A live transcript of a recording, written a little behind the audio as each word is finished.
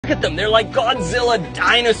at them. They're like Godzilla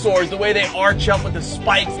dinosaurs, the way they arch up with the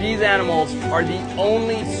spikes. These animals are the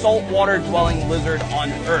only saltwater dwelling lizard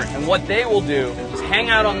on Earth. And what they will do is hang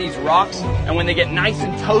out on these rocks, and when they get nice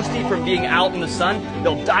and toasty from being out in the sun,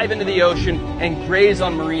 they'll dive into the ocean and graze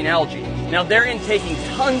on marine algae. Now, they're intaking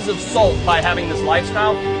tons of salt by having this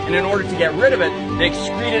lifestyle, and in order to get rid of it, they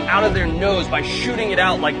excrete it out of their nose by shooting it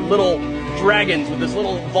out like little dragons with this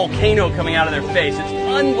little volcano coming out of their face. It's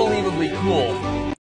unbelievably cool.